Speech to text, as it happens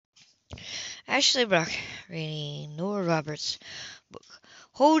Ashley Brock reading Nora Roberts' book,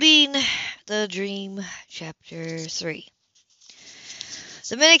 Holding the Dream, Chapter 3.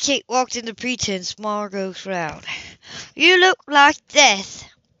 The minute Kate walked into Pretense, Margot frowned. "You look like death."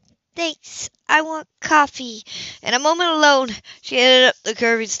 "Thanks. I want coffee." In a moment alone, she headed up the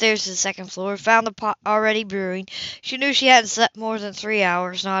curving stairs to the second floor, found the pot already brewing. She knew she hadn't slept more than 3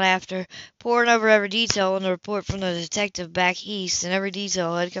 hours, not after poring over every detail in the report from the detective back east, and every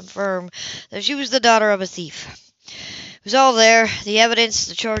detail had confirmed that she was the daughter of a thief. It was all there, the evidence,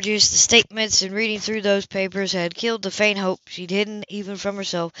 the charges, the statements, and reading through those papers had killed the faint hope she'd hidden even from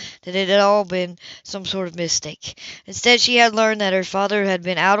herself that it had all been some sort of mistake. Instead, she had learned that her father had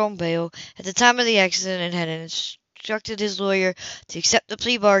been out on bail at the time of the accident and had instructed his lawyer to accept the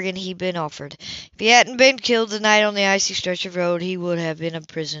plea bargain he'd been offered. If he hadn't been killed the night on the icy stretch of road, he would have been in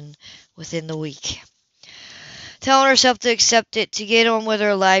prison within the week. Telling herself to accept it, to get on with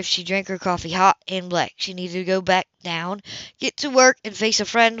her life, she drank her coffee hot and black. She needed to go back down, get to work, and face a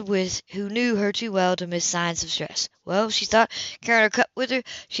friend who knew her too well to miss signs of stress. Well, she thought, carrying her cup with her,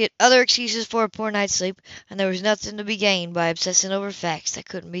 she had other excuses for a poor night's sleep, and there was nothing to be gained by obsessing over facts that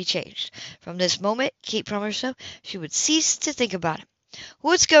couldn't be changed. From this moment, Kate promised herself, she would cease to think about it.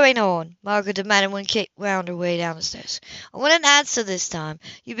 "What's going on?" Margaret demanded when Kate wound her way down the stairs. "I want an answer this time.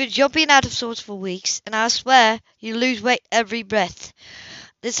 You've been jumping out of sorts for weeks, and I swear you lose weight every breath.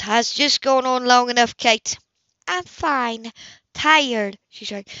 This has just gone on long enough, Kate." "I'm fine. Tired," she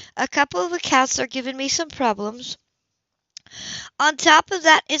shrugged. "A couple of accounts are giving me some problems. On top of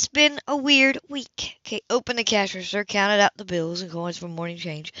that, it's been a weird week." Kate opened the cash register, counted out the bills and coins for morning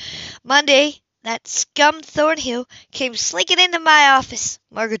change. "Monday, that scum Thornhill came slinking into my office."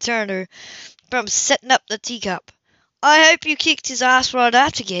 Margaret turned her from setting up the teacup. "I hope you kicked his ass right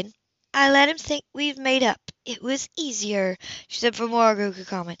out again." "I let him think we've made up. It was easier," she said before Margot could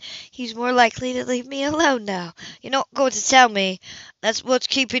comment. "He's more likely to leave me alone now." "You're not going to tell me that's what's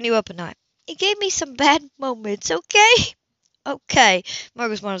keeping you up at night?" "He gave me some bad moments, okay?" "Okay,"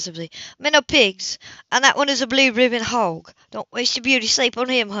 Margot smiled simply. "Men are pigs, and that one is a blue ribbon hog. Don't waste your beauty sleep on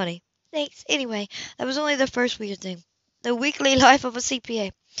him, honey." "Thanks. Anyway, that was only the first weird thing. The weekly life of a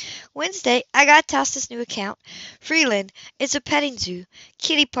CPA. Wednesday, I got tossed this new account. Freeland. It's a petting zoo.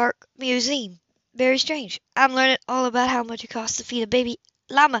 Kitty Park Museum. Very strange. I'm learning all about how much it costs to feed a baby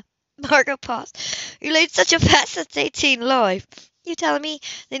llama." Margot paused. "You lead such a fascinating life." "You telling me?"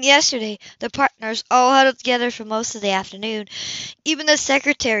 Then yesterday, the partners all huddled together for most of the afternoon. Even the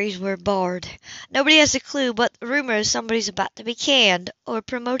secretaries were barred. Nobody has a clue, but the rumor is somebody's about to be canned or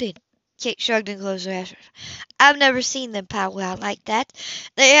promoted. Kate shrugged and closed her eyes. "I've never seen them powwow like that.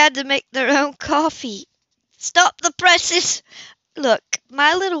 They had to make their own coffee." "Stop the presses!" "Look,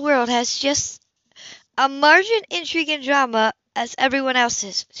 my little world has just a margin, intrigue, and drama as everyone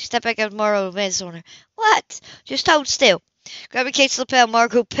else's." She stepped back as Margot advanced on her. "What?" "Just hold still." Grabbing Kate's lapel,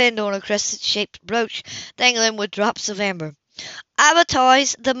 Margot pinned on a crescent-shaped brooch, dangling with drops of amber.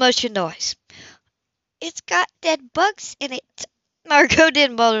 "Advertise the merchandise." "It's got dead bugs in it." Margot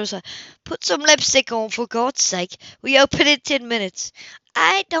didn't bother herself. "Put some lipstick on, for God's sake. We open in 10 minutes.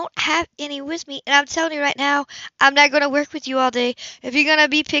 "I don't have any with me, and I'm telling you right now, I'm not going to work with you all day if you're going to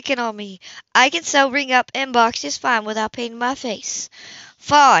be picking on me. I can sell ring up and box just fine without painting my face."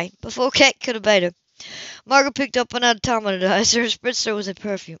 "Fine." Before Kate could obey her, Margaret picked up an atomizer. Her spritzer was a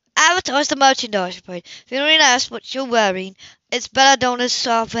perfume. "Advertise the merchandise," she prayed. "If anyone asks what you're wearing, it's Belladonna's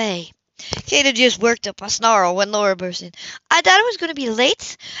Sauvé." Kate had just worked up a snarl when Laura burst in. "I thought I was going to be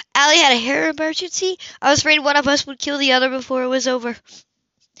late. Allie had a hair emergency. I was afraid one of us would kill the other before it was over."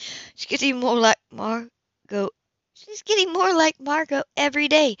 She's getting more like Margot. She's getting more like Margot every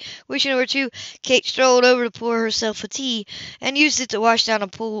day. Wishing her were true, Kate strolled over to pour herself a tea and used it to wash down a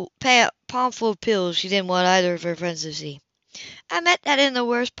palmful of pills she didn't want either of her friends to see. "I meant that in the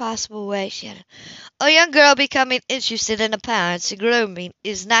worst possible way," she added. "A young girl becoming interested in appearance and grooming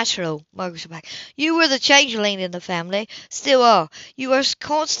is natural," Margaret said back. "You were the changeling in the family. Still are. You are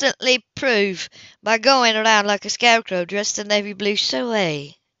constantly proved by going around like a scarecrow dressed in navy blue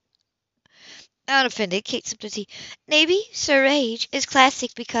soleil." Unoffended, Kate sipped her tea. "Navy serge is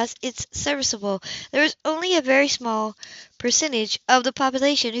classic because it's serviceable. There is only a very small percentage of the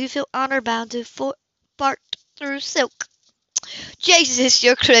population who feel honor bound to part through silk." "Jesus,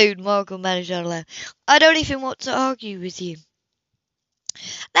 you're crude," Margot managed to laugh. "I don't even want to argue with you."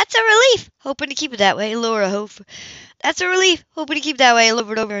 "That's a relief. Hoping to keep it that way," Laura hovered. "That's a relief. Hoping to keep it that way,"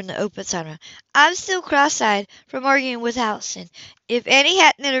 Lovered over in the open sunroom. "I'm still cross-eyed from arguing with Allison. If Annie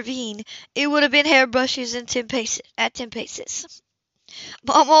hadn't intervened, it would have been hairbrushes and 10 paces at 10 paces."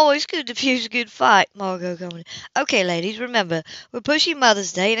 Mom always could defuse a good fight, Margot commented. Okay, ladies, remember, we're pushing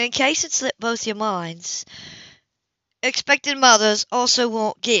Mother's Day, and in case it slipped both your minds, expected mothers also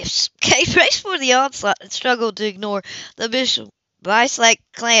want gifts. Kate braced for the onslaught and struggled to ignore the visual vice-like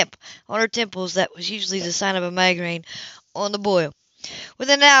clamp on her temples that was usually the sign of a migraine on the boil.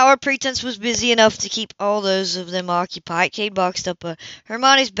 Within an hour, Pretense was busy enough to keep all those of them occupied. Kate boxed up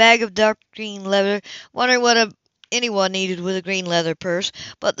Hermione's bag of dark green leather, wondering what anyone needed with a green leather purse,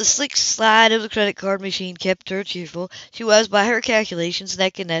 but the slick slide of the credit card machine kept her cheerful. She was, by her calculations,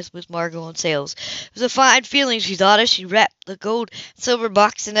 neck and neck with Margot on sales. It was a fine feeling, she thought, as she wrapped the gold and silver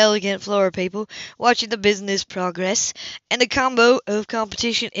box in elegant floral paper, watching the business progress, and the combo of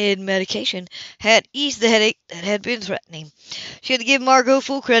competition and medication had eased the headache that had been threatening. She had to give Margot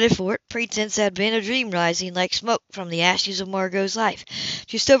full credit for it. Pretense had been a dream rising like smoke from the ashes of Margot's life.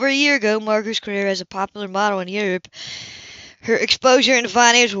 Just over a year ago, Margot's career as a popular model in Europe, her exposure in the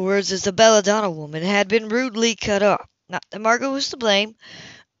financial worlds as the belladonna woman, had been rudely cut off. Not that Margot was to blame.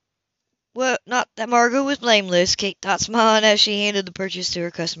 Well, not that Margot was blameless, Kate thought, smiling as she handed the purchase to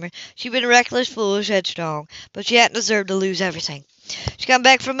her customer. She'd been reckless, foolish, headstrong, but she hadn't deserved to lose everything. She come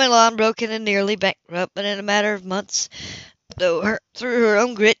back from Milan broken and nearly bankrupt, but in a matter of months, through her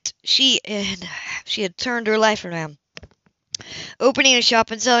own grit, she had turned her life around, opening a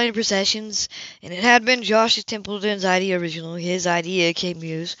shop and selling processions, and it had been Josh Templeton's idea originally. His idea came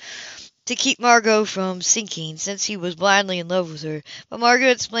used to keep Margot from sinking, since he was blindly in love with her. But Margot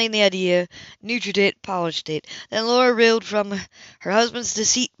explained the idea, nurtured it, polished it. Then Laura reeled from her husband's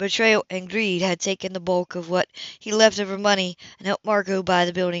deceit, betrayal, and greed had taken the bulk of what he left of her money and helped Margot buy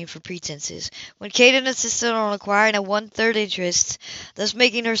the building for Pretenses. When Kate had insisted on acquiring a one-third interest, thus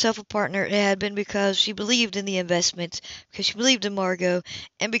making herself a partner, it had been because she believed in the investment, because she believed in Margot,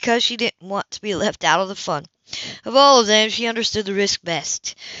 and because she didn't want to be left out of the fun. Of all of them, she understood the risk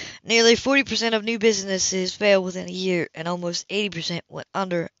best. Nearly 40% of new businesses fail within a year, and almost 80% went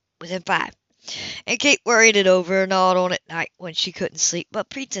under within 5. And Kate worried it over, gnawed on at night when she couldn't sleep. But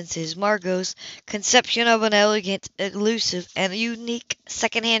Pretenses, Margot's conception of an elegant, elusive, and unique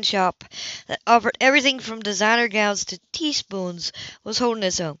second-hand shop that offered everything from designer gowns to teaspoons, was holding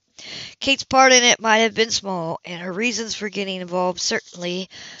its own. Kate's part in it might have been small, and her reasons for getting involved certainly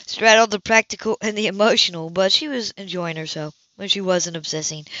straddled the practical and the emotional, but she was enjoying herself when she wasn't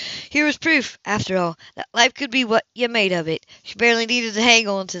obsessing. Here was proof, after all, that life could be what you made of it. She barely needed to hang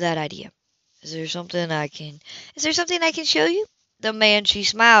on to that idea. Is there something I can show you? The man she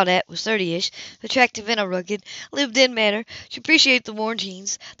smiled at was 30-ish, attractive in a rugged, lived-in manner. She appreciated the worn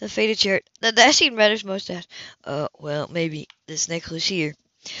jeans, the faded shirt, the dashing reddish mustache. Well, maybe this necklace here.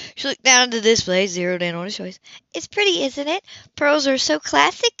 She looked down at the display, zeroed in on his choice. It's pretty, isn't it? Pearls are so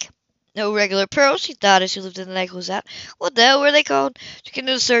classic. No regular pearls, she thought as she lifted the necklace out. What the hell were they called? She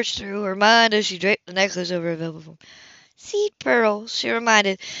continued to search through her mind as she draped the necklace over her velvet form. Seed pearls, she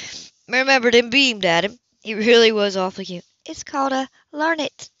remembered and beamed at him. He really was awfully cute. It's called a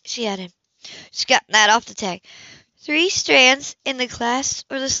larnet, she added. She got that off the tag. 3 strands in the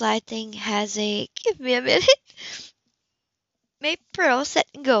clasp or the slide thing has a... Give me a minute. Made pearl set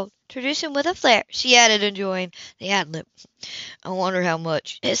in gold. Tradition with a flair, she added, enjoying the ad-lib. I wonder how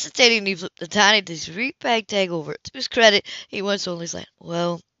much. Hesitating, he flipped the tiny, discreet peg tag over. To his credit, he once only said,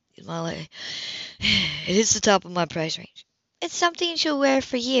 well, it is the top of my price range. It's something she'll wear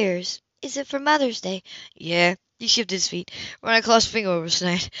for years. Is it for Mother's Day? Yeah. He shifted his feet, run across her finger over his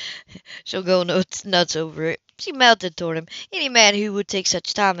night. She'll go nuts over it. She melted toward him. Any man who would take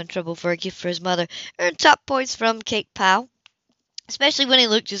such time and trouble for a gift for his mother earned top points from Kate Powell, especially when he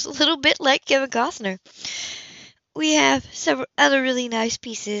looked just a little bit like Kevin Costner. We have several other really nice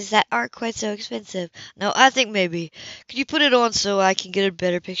pieces that aren't quite so expensive. No, I think maybe. Could you put it on so I can get a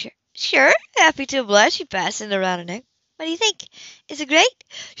better picture? Sure, happy to oblige. She passed it around her neck. What do you think? Is it great?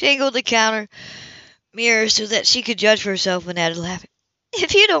 She angled the counter mirror so that she could judge for herself and added, laughing,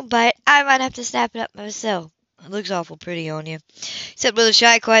 if you don't buy it, I might have to snap it up myself. It looks awful pretty on you, he said with a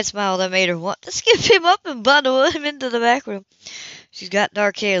shy, quiet smile that made her want to skip him up and bundle him into the back room. She's got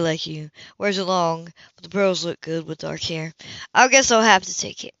dark hair like you. Wears it long, but the pearls look good with dark hair. I guess I'll have to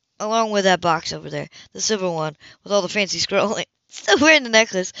take it, along with that box over there, the silver one, with all the fancy scrolling. Still wearing the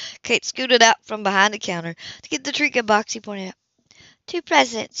necklace, Kate scooted out from behind the counter to get the trinket box he pointed out. 2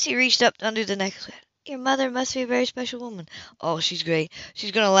 presents. She reached up under the necklace. Your mother must be a very special woman. Oh, she's great.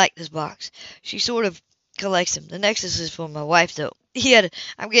 She's going to like this box. She sort of collects them. The necklace is for my wife, though. Yeah,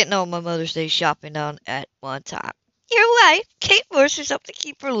 I'm getting all my Mother's Day shopping done at one time. Your wife? Kate forced herself to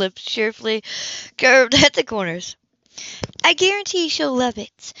keep her lips cheerfully curved at the corners. I guarantee she'll love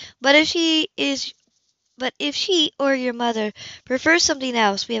it. But But if she or your mother prefers something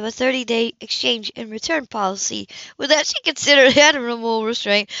else, we have a 30-day exchange and return policy. With that, she considered admirable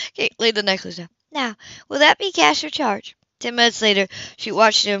restraint. Kate laid the necklace down. Now, will that be cash or charge? 10 minutes later, she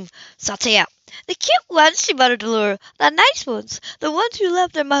watched him saute out. The cute ones, she muttered to Laura. The nice ones. The ones who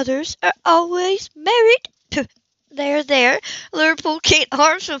love their mothers are always married. There. Laura pulled Kate's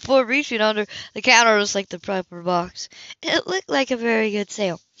arms before reaching under the counter to select the proper box. It looked like a very good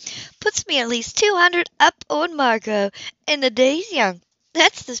sale. Puts me at least 200 up on Margot, and the day's young.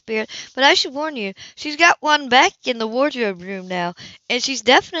 That's the spirit, but I should warn you, she's got one back in the wardrobe room now, and she's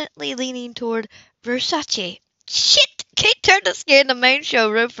definitely leaning toward Versace. Shit! Kate turned to scan the main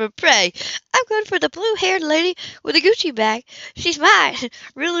showroom for prey. I'm going for the blue-haired lady with a Gucci bag. She's mine.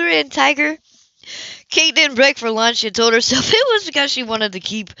 Ruler and Tiger. Kate didn't break for lunch and told herself it was because she wanted to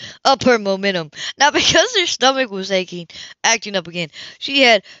keep up her momentum, not because her stomach was acting up again. She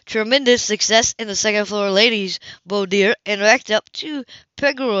had tremendous success in the second floor ladies' boudoir and racked up 2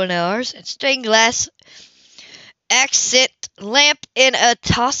 Perigord and stained glass accent lamp and a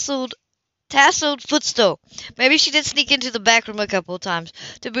tasseled footstool. Maybe she did sneak into the back room a couple of times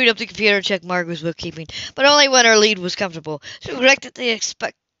to boot up the computer and check Margot's bookkeeping, but only when her lead was comfortable. She corrected the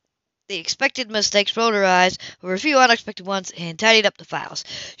expected mistakes, rolled her eyes over a few unexpected ones, and tidied up the files.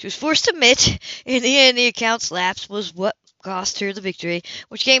 She was forced to admit, in the end, the account's lapse was what cost her the victory,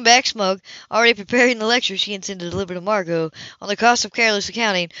 which came back smug, already preparing the lecture she intended to deliver to Margot on the cost of careless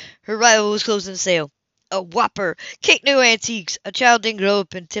accounting. Her rival was closing the sale. A whopper. Kate knew antiques. A child didn't grow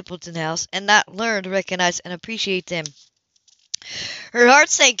up in Templeton House and not learn to recognize and appreciate them. Her heart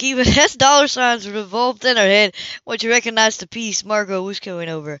sank even as dollar signs revolved in her head when she recognized the piece Margot was going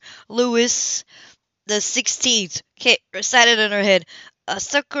over. Louis the 16th, Kate recited in her head. A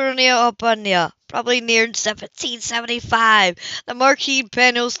Saturnia Opania, probably near 1775. The marquee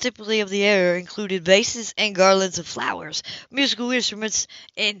panels typically of the era included vases and garlands of flowers, musical instruments,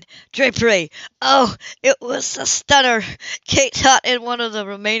 and drapery. Oh, it was a stunner, Kate thought in one of the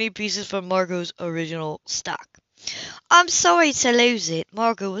remaining pieces from Margot's original stock. I'm sorry to lose it,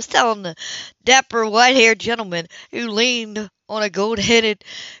 Margot was telling the dapper white-haired gentleman who leaned on a gold-headed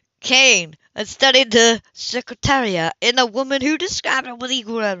cane and studied the Secretariat, and the woman who described it with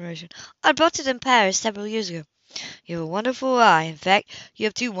equal admiration. I bought it in Paris several years ago. You have a wonderful eye. In fact, you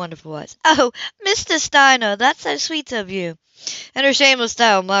have 2 wonderful eyes. Oh, Mr. Steiner, that's so sweet of you. In her shameless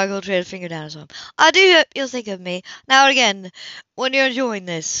style, Margot trailed a finger down his arm. I do hope you'll think of me, now and again, when you're enjoying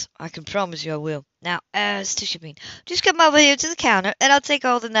this. I can promise you I will. Now, as to shipping, just come over here to the counter, and I'll take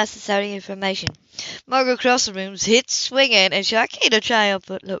all the necessary information. Margot crossed the rooms, hit swinging, and shot Kate a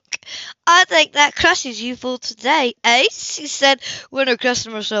triumphant look. I think that crushes you for today, eh? She said when her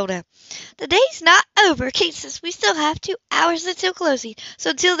customer sold out. The day's not over, Kate says. We still have 2 hours until closing, so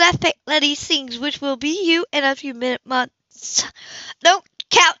until that fat lady sings, which will be you in a few months. Don't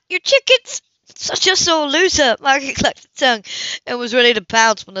count your chickens. Such a sore loser. Margaret clucked her tongue and was ready to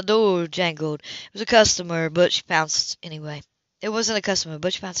pounce when the door jangled. It was a customer, but she pounced anyway. It wasn't a customer,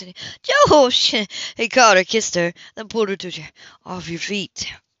 but she pounced anyway. Josh! He caught her, kissed her, then pulled her to a chair. Off your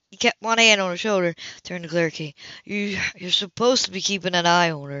feet. He kept one hand on her shoulder, turned to Claire Kay. You're supposed to be keeping an eye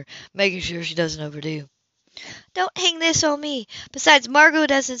on her, making sure she doesn't overdo. Don't hang this on me. Besides, Margot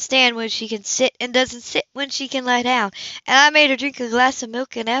doesn't stand when she can sit and doesn't sit when she can lie down, and I made her drink a glass of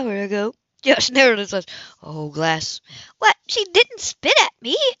milk an hour ago. Josh narrowed his eyes. A whole glass. What? She didn't spit at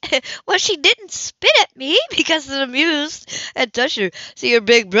me? Well, she didn't spit at me because it amused and touched her. See her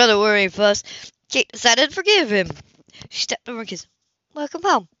big brother worrying fuss. Kate decided to forgive him. She stepped over and kissed him. Welcome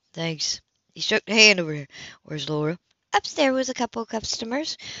home. Thanks. He stroked a hand over here. Where's Laura? Upstairs with a couple of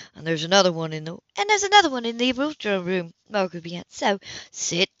customers. And there's another one in the wardrobe room. Margaret began. So,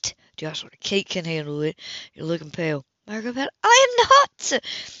 sit. Josh, Kate can handle it. You're looking pale. Margaret began. I am not.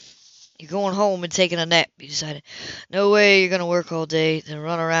 You're going home and taking a nap, he decided. No way you're going to work all day, then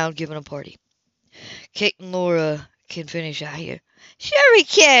run around giving a party. Kate and Laura can finish out here. Sure we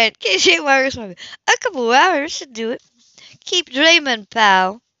can. Kate Margaret's a couple of hours should do it. Keep dreaming,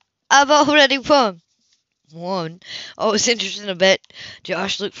 pal. I've already won. Won? Oh, it's interesting to bet.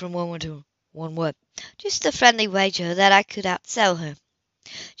 Josh looked from one to her. Won what? Just a friendly wager that I could outsell her.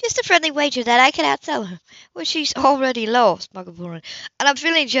 Just a friendly wager that I could outsell her. Well, she's already lost, Margaret Bourne, and I'm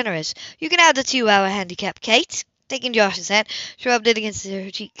feeling generous. You can have the 2-hour handicap, Kate. Taking Josh's hand, she rubbed it against her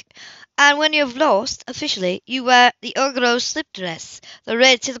cheek. And when you've lost, officially, you wear the Ogro slip dress, the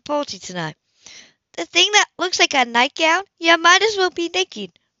red to the party tonight. The thing that looks like a nightgown? You might as well be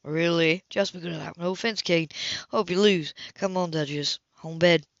naked. Really? Just because of that. No offense, Kate. Hope you lose. Come on, Duchess. Home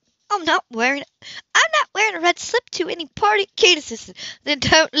bed. I'm not wearing a red slip to any party, Kate insisted. Then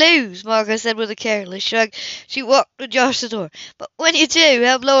don't lose, Margot said with a careless shrug. She walked to Josh the door. But when you do,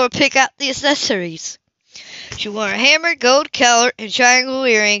 have Laura pick out the accessories. She wore a hammered gold collar and triangle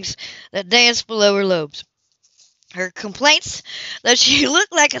earrings that danced below her lobes. Her complaints that she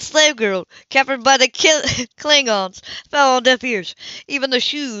looked like a slave girl captured by the Klingons fell on deaf ears. Even the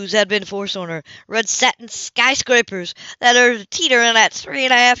shoes had been forced on her, red satin skyscrapers that are teetering at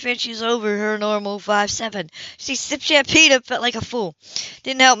 3.5 inches over her normal 5'7". She sipped champagne and felt like a fool.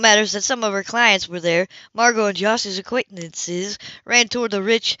 Didn't help matters that some of her clients were there. Margot and Josh's acquaintances ran toward the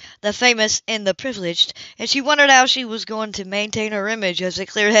rich, the famous, and the privileged, and she wondered how she was going to maintain her image as a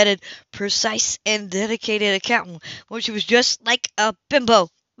clear-headed, precise, and dedicated accountant when she was just like a bimbo.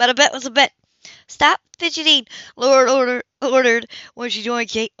 But a bet was a bet. Stop fidgeting, Laura ordered when she joined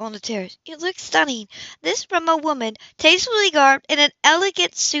Kate on the terrace. You look stunning. This from a woman, tastefully garbed in an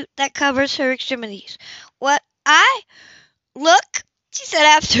elegant suit that covers her extremities. What I look, she said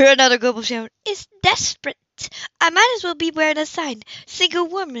after another gulp of champagne, is desperate. I might as well be wearing a sign. Single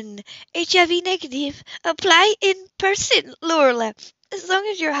woman, HIV negative. Apply in person, Laura laughed. As long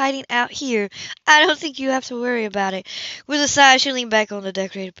as you're hiding out here, I don't think you have to worry about it. With a sigh, she leaned back on the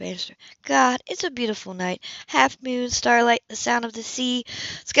decorated banister. God, it's a beautiful night. Half moon, starlight, the sound of the sea.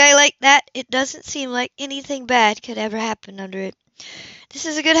 Sky like that, it doesn't seem like anything bad could ever happen under it. This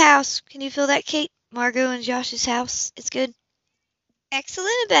is a good house. Can you feel that, Kate? Margot and Josh's house. It's good.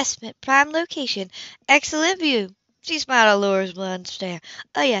 Excellent investment, prime location, excellent view. She smiled at Laura's blunt stare.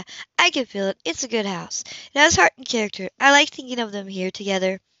 Oh yeah, I can feel it. It's a good house. It has heart and character. I like thinking of them here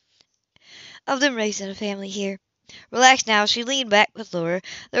together, of them raising a family here. Relaxed now, she leaned back with Laura.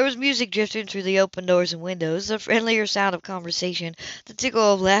 There was music drifting through the open doors and windows, the friendlier sound of conversation, the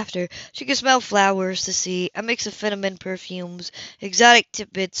tickle of laughter. She could smell flowers, the sea, a mix of feminine perfumes, exotic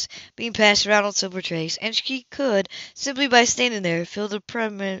tidbits being passed around on silver trays, and she could, simply by standing there, feel the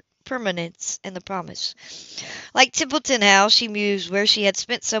permanence and the promise. Like Templeton House, she mused, where she had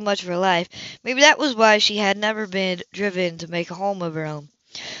spent so much of her life. Maybe that was why she had never been driven to make a home of her own.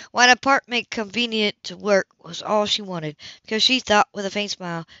 Why an apartment convenient to work was all she wanted, because she thought, with a faint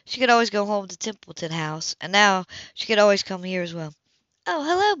smile, she could always go home to Templeton House, and now she could always come here as well. Oh,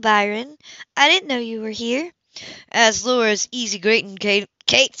 hello, Byron. I didn't know you were here. As Laura's easy greeting,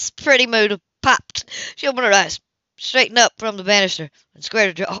 Kate's pretty mood popped. She opened her eyes, straightened up from the banister, and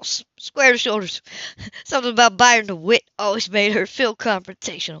squared her jaws, squared her shoulders. Something about Byron DeWitt always made her feel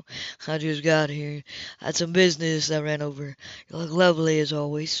confrontational. I just got here. Had some business I ran over. You look lovely as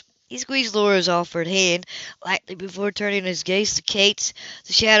always. He squeezed Laura's offered hand lightly before turning his gaze to Kate's.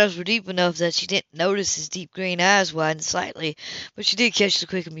 The shadows were deep enough that she didn't notice his deep green eyes widen slightly, but she did catch the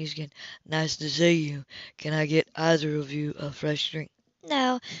quick amusement again. Nice to see you. Can I get either of you a fresh drink?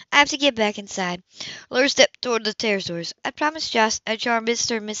 No, I have to get back inside. Laura stepped toward the terrace doors. I promised Josh I'd charm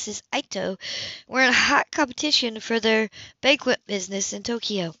Mr. and Mrs. Ito. We're in hot competition for their banquet business in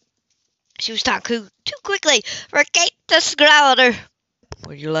Tokyo. She was talking too quickly for Kate to growl at her.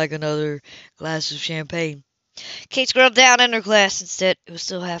 Would you like another glass of champagne? Kate scrubbed down in her glass instead. It was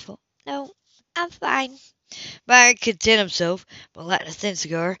still half full. No, I'm fine. Byron could content himself, but lighted a thin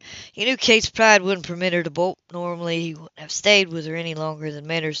cigar. He knew Kate's pride wouldn't permit her to bolt. Normally, he wouldn't have stayed with her any longer than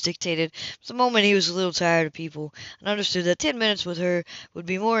manners dictated. But the moment he was a little tired of people, and understood that 10 minutes with her would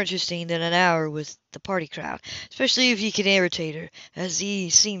be more interesting than an hour with the party crowd, especially if he could irritate her, as he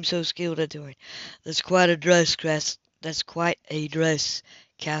seemed so skilled at doing. That's quite a dress,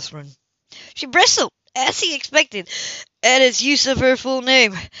 Catherine. She bristled, as he expected, at his use of her full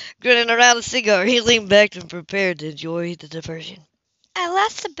name. Grinning around the cigar, he leaned back and prepared to enjoy the diversion. I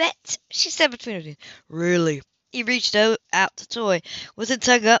lost a bet, she said between her teeth. Really? He reached out the toy, with it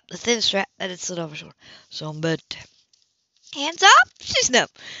tugged up the thin strap that had slid off her shoulder. Some bet. Hands off, she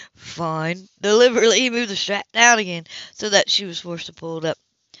snapped. Fine. Deliberately, he moved the strap down again, so that she was forced to pull it up.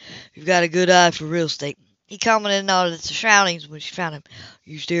 You've got a good eye for real estate. He commented and nodded at the surroundings when she found him.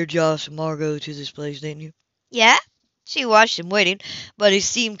 You steered Josh and Margot to this place, didn't you? Yeah. She watched him waiting, but he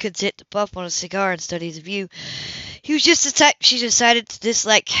seemed content to puff on a cigar and study the view. He was just the type she decided to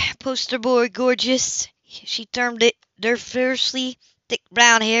dislike. Poster boy gorgeous, she termed it, diversely thick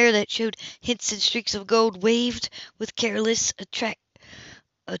brown hair that showed hints and streaks of gold waved with careless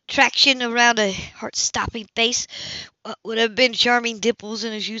attraction around a heart-stopping face. What would have been charming dimples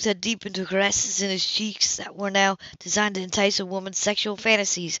in his youth had deepened to caresses in his cheeks that were now designed to entice a woman's sexual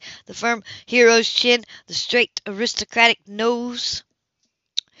fantasies. The firm hero's chin, the straight aristocratic nose,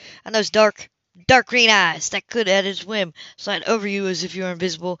 and those dark, dark green eyes that could, at its whim, slide over you as if you were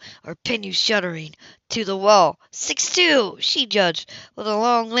invisible, or pin you shuddering to the wall. 6'2", she judged, with the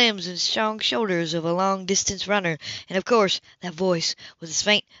long limbs and strong shoulders of a long-distance runner, and of course that voice, with its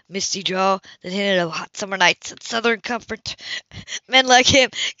faint, misty drawl that hinted of hot summer nights and southern comfort. Men like him,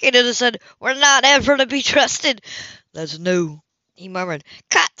 Canada said, were not ever to be trusted. That's no, he murmured,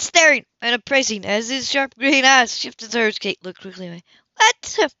 caught staring and appraising as his sharp green eyes shifted to hers. Kate looked quickly away.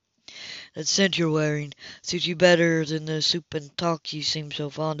 What? That scent you're wearing suits you better than the soup and talk you seem so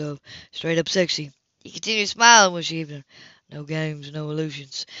fond of. Straight up sexy. He continued smiling when she evened him. No games, no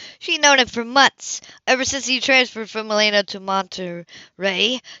illusions. She'd known him for months, ever since he transferred from Milano to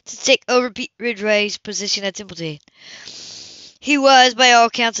Monterey to take over Pete Ridgway's position at Templeton. He was, by all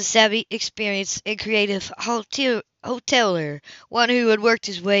accounts, a savvy, experienced, and creative hotelier, one who had worked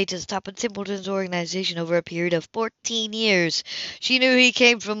his way to the top of Templeton's organization over a period of 14 years. She knew he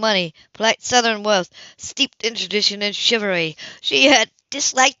came from money, polite southern wealth, steeped in tradition and chivalry. She had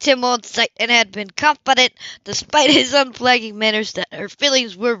disliked him on sight and had been confident, despite his unflagging manners, that her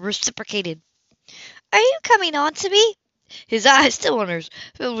feelings were reciprocated. Are you coming on to me? His eyes, still on hers,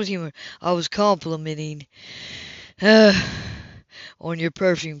 filled with humor. I was complimenting on your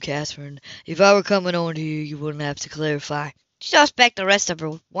perfume, Catherine. If I were coming on to you, you wouldn't have to clarify. She tossed back the rest of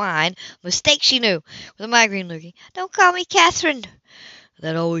her wine, mistake she knew, with a migraine lurking. Don't call me Catherine.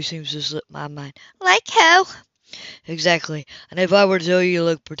 That always seems to slip my mind. Like hell. Exactly. And if I were to tell you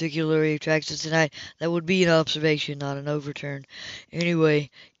look particularly attractive tonight, that would be an observation, not an overturn. Anyway,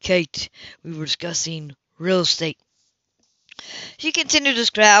 Kate, we were discussing real estate. She continued to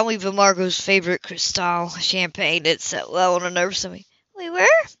describe even Margot's favorite Cristal champagne that set well on the nerves of me. We were?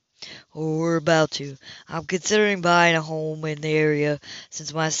 Oh, we're about to. I'm considering buying a home in the area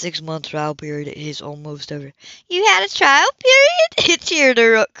since my 6-month trial period is almost over. You had a trial period? It cheered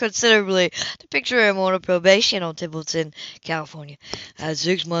her up considerably to picture him on a probation on Templeton, California. I had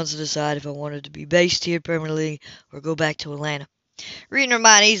 6 months to decide if I wanted to be based here permanently or go back to Atlanta. Reading her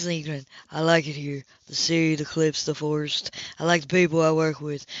mind easily, he grinned. I like it here. The sea, the cliffs, the forest. I like the people I work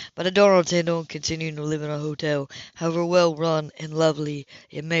with, but I don't intend on continuing to live in a hotel, however well run and lovely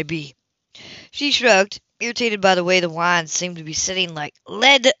it may be. She shrugged, irritated by the way the wine seemed to be sitting like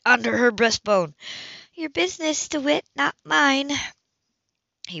lead under her breastbone. Your business, DeWitt, not mine.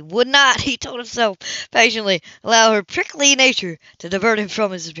 He would not, he told himself patiently, allow her prickly nature to divert him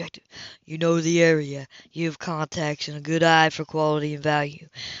from his objective. You know the area. You have contacts and a good eye for quality and value.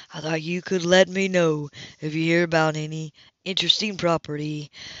 I thought you could let me know if you hear about any interesting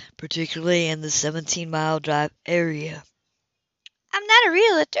property, particularly in the 17-mile drive area. I'm not a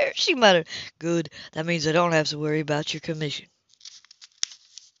realtor, she muttered. Good. That means I don't have to worry about your commission.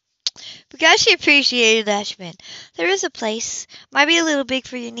 Because she appreciated that, she meant, there is a place. Might be a little big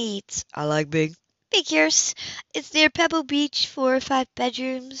for your needs. I like big. Big, yours. It's near Pebble Beach, 4 or 5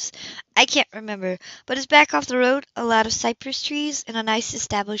 bedrooms. I can't remember, but it's back off the road, a lot of cypress trees, and a nice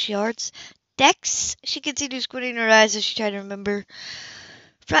established yards. Decks, she continued squinting her eyes as she tried to remember.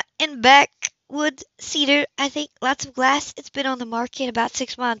 Front and back, wood, cedar, I think, lots of glass. It's been on the market about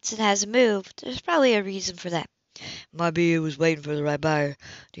 6 months and hasn't moved. There's probably a reason for that. Might be it was waiting for the right buyer.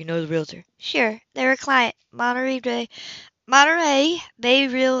 Do you know the realtor? Sure. They're a client. Monterey Bay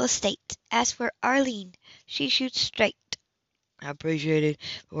Real Estate. Ask for Arlene. She shoots straight. I appreciate it.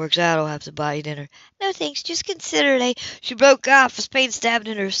 If it works out, I'll have to buy you dinner. No thanks. Just consider it. She broke off as pain stabbed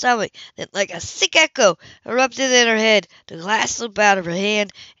in her stomach. Then, like a sick echo, erupted in her head. The glass slipped out of her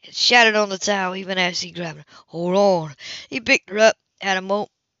hand and shattered on the towel even as he grabbed her. Hold on. He picked her up at a moment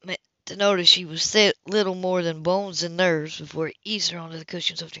to notice she was little more than bones and nerves before he eased her onto the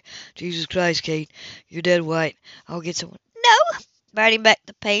cushions of the Jesus Christ, Kate, you're dead white. I'll get someone. No! Biting back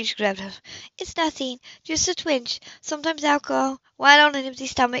the pain, she grabbed her. It's nothing. Just a twinge. Sometimes alcohol. Wine on an empty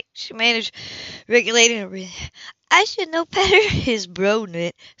stomach. She managed regulating her breathing. I should know better. His bro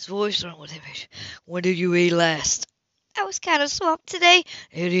knit, his voice thrown with image. When did you eat last? I was kind of swamped today.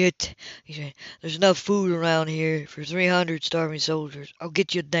 Idiot, he said. There's enough food around here for 300 starving soldiers. I'll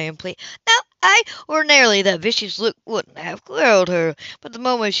get you a damn plate. No, ordinarily that vicious look wouldn't have quelled her, but the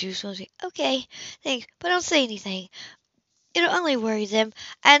moment she was supposed to say, okay, thanks, but don't say anything. It'll only worry them,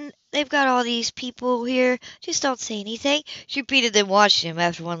 and they've got all these people here. Just don't say anything. She repeated, then watched him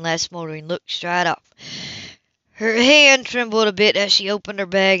after one last smoldering look stride off. Her hand trembled a bit as she opened her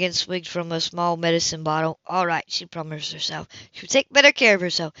bag and swigged from a small medicine bottle. All right, she promised herself. She would take better care of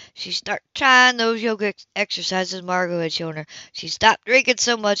herself. She'd start trying those yoga exercises Margot had shown her. She'd stop drinking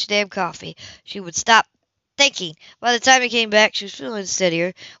so much damn coffee. She would stop thinking. By the time he came back, she was feeling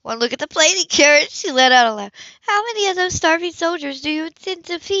steadier. One look at the plate he carried, she let out a laugh. How many of those starving soldiers do you intend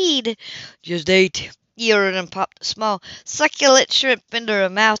to feed? Just 8. Jordan popped a small, succulent shrimp into her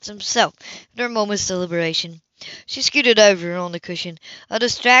mouth himself, after a moment's deliberation. She scooted over on the cushion. A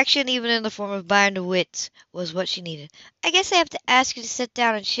distraction, even in the form of Byron DeWitt, was what she needed. I guess I have to ask you to sit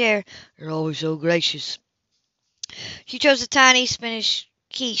down and share. You're always so gracious. She chose a tiny spinach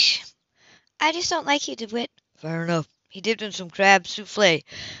quiche. I just don't like you, DeWitt. Fair enough. He dipped in some crab souffle.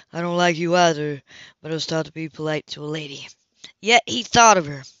 I don't like you either, but I was taught to be polite to a lady. Yet he thought of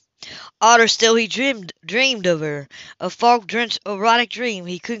her. Odder still, he dreamed of her. A fog-drenched, erotic dream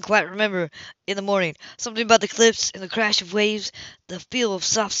he couldn't quite remember in the morning. Something about the cliffs and the crash of waves, the feel of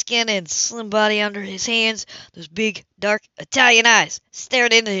soft skin and slim body under his hands, those big, dark Italian eyes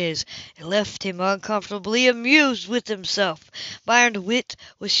stared into his. It left him uncomfortably amused with himself. Byron DeWitt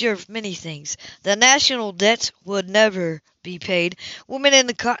was sure of many things. The national debt would never be paid. Women in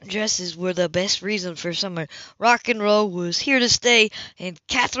the cotton dresses were the best reason for summer. Rock and roll was here to stay, and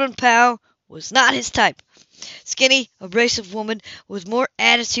Catherine Powell was not his type. Skinny, abrasive woman with more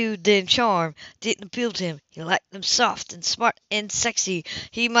attitude than charm didn't appeal to him. He liked them soft and smart and sexy.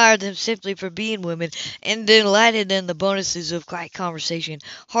 He admired them simply for being women, and delighted in the bonuses of quiet conversation,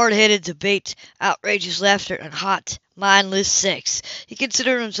 hard-headed debate, outrageous laughter, and hot, mindless sex. He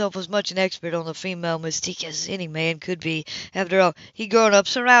considered himself as much an expert on the female mystique as any man could be. After all, he'd grown up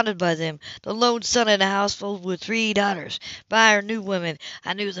surrounded by them, the lone son in a household with 3 daughters. Byron knew women.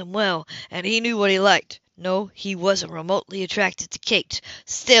 I knew them well, and he knew what he liked. No, he wasn't remotely attracted to Kate.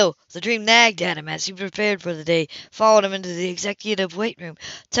 Still, the dream nagged at him as he prepared for the day, followed him into the executive weight room,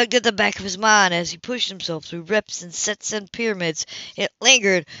 tugged at the back of his mind as he pushed himself through reps and sets and pyramids. It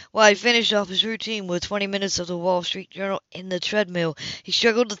lingered while he finished off his routine with 20 minutes of the Wall Street Journal in the treadmill. He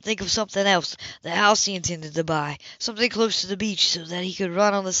struggled to think of something else, the house he intended to buy, something close to the beach so that he could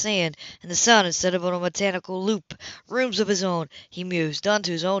run on the sand and the sun instead of on a mechanical loop. Rooms of his own, he mused, done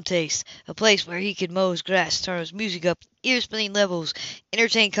to his own taste, a place where he could mow his grass, turn his music up ear-splitting levels,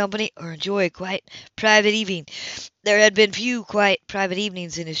 entertain company, or enjoy a quiet, private evening. There had been few quiet, private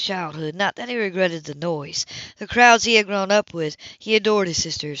evenings in his childhood, not that he regretted the noise. The crowds he had grown up with, he adored his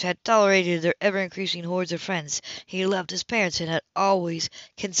sisters, had tolerated their ever-increasing hordes of friends. He loved his parents and had always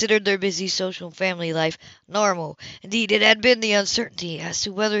considered their busy social and family life normal. Indeed, it had been the uncertainty as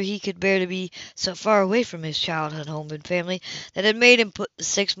to whether he could bear to be so far away from his childhood home and family that had made him put the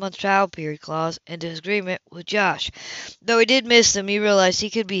 6-month trial period clause into his agreement with Josh. Though he did miss them, he realized he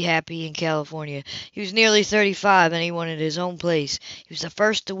could be happy in California. He was nearly 35, and he wanted his own place. He was the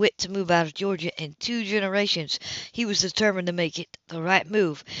first DeWitt to move out of Georgia in 2 generations. He was determined to make it the right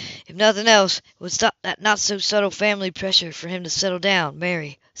move. If nothing else, it would stop that not-so-subtle family pressure for him to settle down,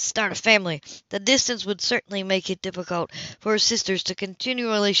 marry, start a family. The distance would certainly make it difficult for his sisters to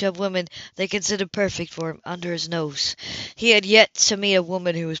continually shove women they considered perfect for him under his nose. He had yet to meet a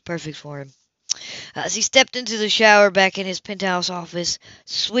woman who was perfect for him. As he stepped into the shower back in his penthouse office,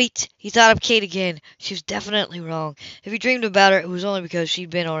 sweet, he thought of Kate again. She was definitely wrong. If he dreamed about her, it was only because she'd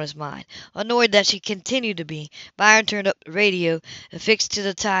been on his mind. Annoyed that she continued to be, Byron turned up the radio, affixed to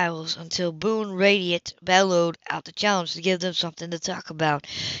the tiles, until Boone Radiate bellowed out the challenge to give them something to talk about.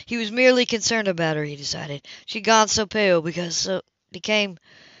 He was merely concerned about her, he decided. She'd gone so pale become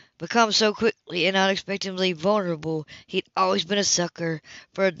so quickly and unexpectedly vulnerable. He'd always been a sucker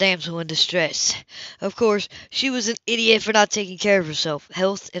for a damsel in distress. Of course, she was an idiot for not taking care of herself.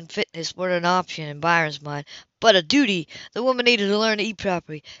 Health and fitness weren't an option in Byron's mind, but a duty. The woman needed to learn to eat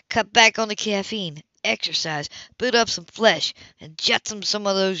properly, cut back on the caffeine, exercise, build up some flesh, and jetsam some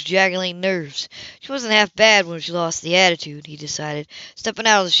of those jaggling nerves. She wasn't half bad when she lost the attitude, he decided, stepping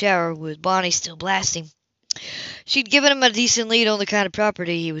out of the shower with Bonnie still blasting. She'd given him a decent lead on the kind of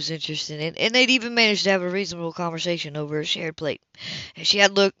property he was interested in, and they'd even managed to have a reasonable conversation over a shared plate. And she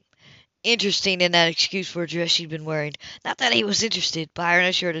had looked interesting in that excuse for a dress she'd been wearing. Not that he was interested, Byron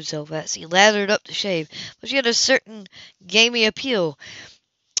assured himself as he lathered up to shave, but she had a certain gamey appeal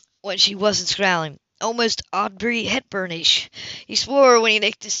when she wasn't scowling. Almost Audrey Hepburnish. He swore when he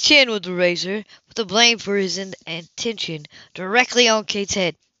nicked his chin with the razor, with the blame for his intention directly on Kate's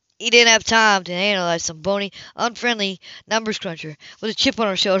head. He didn't have time to analyze some bony, unfriendly numbers cruncher with a chip on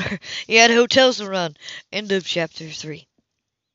her shoulder. He had hotels to run. End of chapter 3.